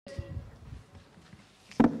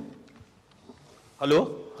Hello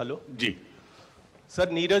hello जी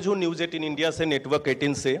sir, Neeraj हूँ news 18 India से, network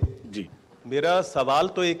 18 से। जी मेरा सवाल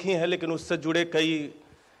तो एक ही है, लेकिन उससे जुड़े कई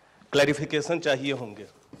क्लैरिफिकेशन चाहिए होंगे।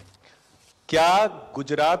 क्या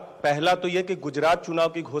गुजरात, पहला तो ये कि गुजरात चुनाव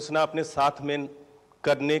की घोषणा अपने साथ में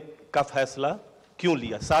करने का फैसला क्यों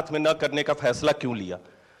लिया, साथ में न करने का फैसला क्यों लिया?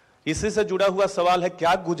 इसी से जुड़ा हुआ सवाल है,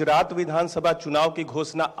 क्या गुजरात विधानसभा चुनाव की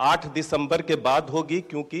घोषणा 8 दिसंबर के बाद होगी?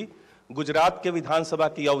 क्योंकि गुजरात के विधानसभा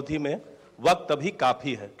की अवधि में वक्त अभी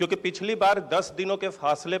काफी है, क्योंकि पिछली बार 10 दिनों के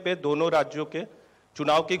फासले पे दोनों राज्यों के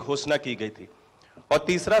चुनाव की घोषणा की गई थी। और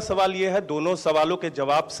तीसरा सवाल यह है, दोनों सवालों के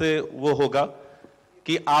जवाब से वो होगा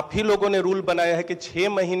कि आप ही लोगों ने रूल बनाया है कि 6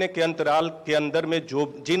 महीने के अंतराल के अंदर में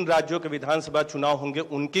जिन राज्यों के विधानसभा चुनाव होंगे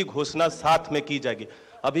उनकी घोषणा साथ में की जाएगी।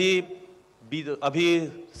 अभी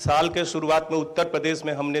साल के शुरुआत में उत्तर प्रदेश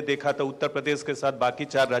में हमने देखा था, उत्तर प्रदेश के साथ बाकी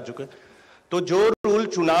 4 राज्यों के। तो जो रूल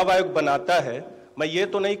चुनाव आयोग बनाता है, मैं ये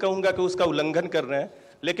तो नहीं कहूंगा कि उसका उल्लंघन कर रहे हैं,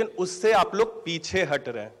 लेकिन उससे आप लोग पीछे हट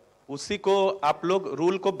रहे हैं, उसी को आप लोग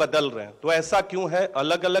रूल को बदल रहे हैं। तो ऐसा क्यों है,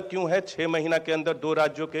 अलग अलग क्यों है? 6 महीना के अंदर 2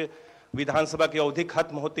 राज्यों के विधानसभा की अवधि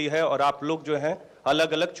खत्म होती है और आप लोग जो हैं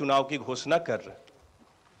अलग अलग चुनाव की घोषणा कर रहे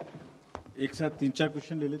हैं। एक साथ 3-4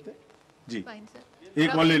 क्वेश्चन ले लेते जी, सर।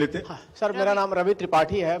 एक और ले लेते। हाँ, सर मेरा नाम रवि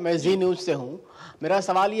त्रिपाठी है, मैं जी न्यूज़ से हूँ। मेरा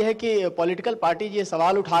सवाल ये है कि पॉलिटिकल पार्टी ये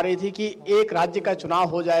सवाल उठा रही थी कि एक राज्य का चुनाव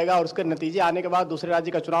हो जाएगा और उसके नतीजे आने के बाद दूसरे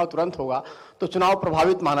राज्य का चुनाव तुरंत होगा, तो चुनाव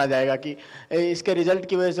प्रभावित माना जाएगा कि इसके रिजल्ट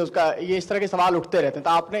की वजह से उसका, ये इस तरह के सवाल उठते रहते हैं। तो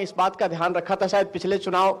आपने इस बात का ध्यान रखा था शायद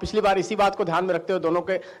पिछली बार इसी बात को ध्यान में रखते हुए दोनों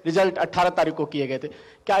के रिजल्ट 18 तारीख को किए गए थे।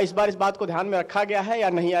 क्या इस बार इस बात को ध्यान में रखा गया है या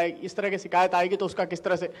नहीं आएगी? इस तरह की शिकायत आएगी तो उसका किस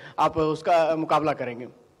तरह से आप उसका मुकाबला करेंगे?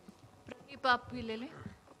 आप भी ले लें।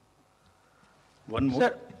 One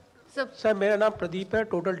more. सर मेरा नाम प्रदीप है,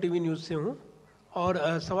 टोटल टीवी न्यूज़ से हूँ। और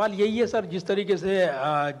सवाल यही है सर, जिस तरीके से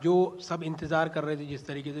जो सब इंतज़ार कर रहे थे, जिस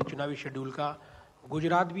तरीके से चुनावी शेड्यूल का,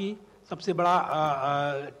 गुजरात भी सबसे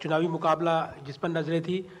बड़ा चुनावी मुकाबला जिस पर नजरें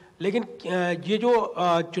थी, लेकिन ये जो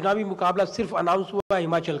चुनावी मुकाबला सिर्फ अनाउंस हुआ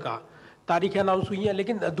हिमाचल का, तारीखें अनाउंस हुई हैं,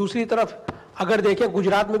 लेकिन दूसरी तरफ अगर देखें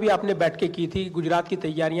गुजरात में भी आपने बैठकें की थी, गुजरात की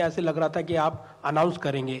तैयारियां, ऐसे लग रहा था कि आप अनाउंस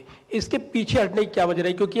करेंगे। इसके पीछे हटने की क्या वजह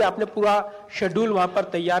रही? क्योंकि आपने पूरा शेड्यूल वहां पर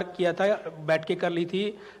तैयार किया था, बैठकें कर ली थी,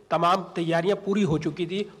 तमाम तैयारियां पूरी हो चुकी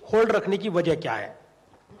थी, होल्ड रखने की वजह क्या है?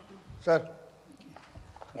 Sir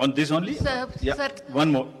on this only, one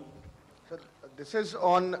more. This is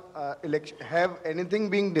on election. Have anything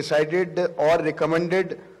being decided or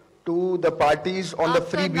recommended to the parties on the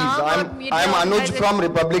freebies? I'm Anuj from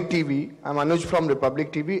Republic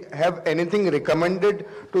TV. Have anything recommended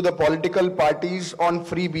to the political parties on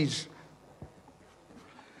freebies?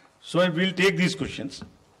 So I will take these questions.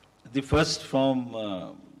 The first from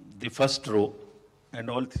the first row and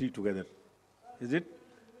all 3 together. Is it?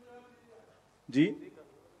 Ji?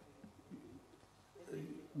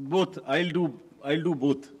 Both. I'll do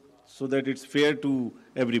both so that it's fair to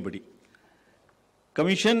everybody.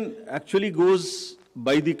 Commission actually goes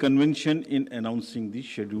by the convention in announcing the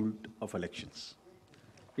schedule of elections.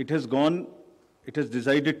 It has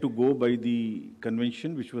decided to go by the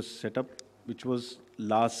convention which was set up, which was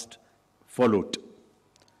last followed.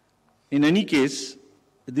 In any case,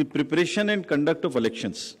 the preparation and conduct of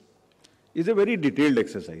elections is a very detailed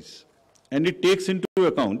exercise, and it takes into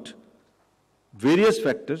account various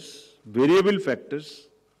factors, variable factors,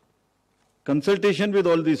 consultation with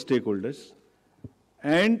all the stakeholders,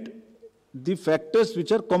 and the factors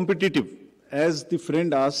which are competitive. As the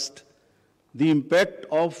friend asked, the impact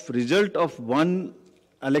of result of one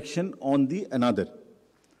election on the another,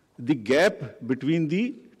 the gap between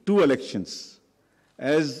the 2 elections.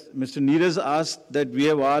 As Mr. Neeraj asked, that we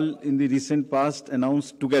have all in the recent past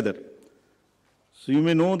announced together. So you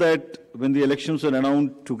may know that when the elections were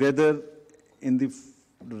announced together in the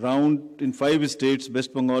round in 5 states,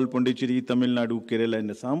 West Bengal, Pondicherry, Tamil Nadu, Kerala and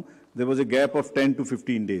Assam, there was a gap of 10 to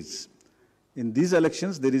 15 days. In these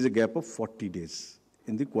elections, there is a gap of 40 days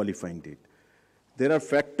in the qualifying date. There are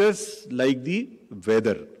factors like the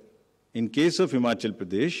weather. In case of Himachal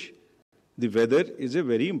Pradesh, the weather is a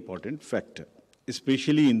very important factor,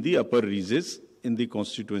 especially in the upper reaches, in the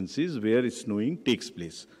constituencies where snowing takes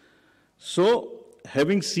place. So,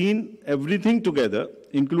 having seen everything together,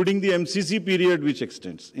 including the MCC period which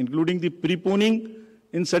extends, including the preponing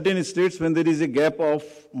in certain states when there is a gap of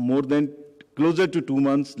more than, closer to 2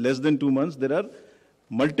 months, less than 2 months, there are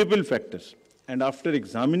multiple factors. And after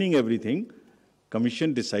examining everything,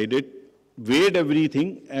 Commission weighed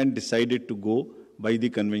everything and decided to go by the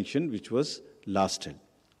convention which was last held.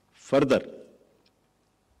 Further,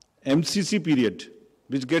 MCC period,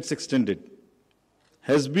 which gets extended,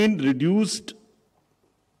 has been reduced,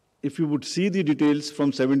 if you would see the details,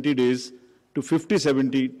 from 70 days to 57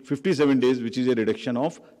 days, which is a reduction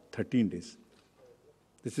of 13 days.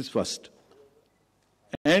 This is first.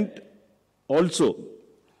 And also,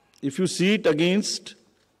 if you see it against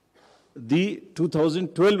the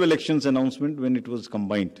 2012 elections announcement when it was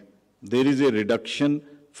combined, there is a reduction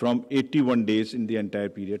from 81 days in the entire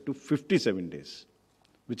period to 57 days,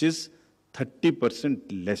 which is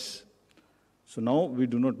 30% less. So now we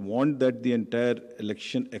do not want that the entire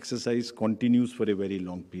election exercise continues for a very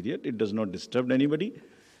long period. It does not disturb anybody.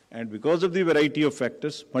 And because of the variety of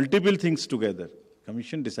factors, multiple things together,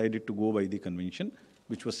 Commission decided to go by the convention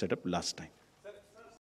which was set up last time.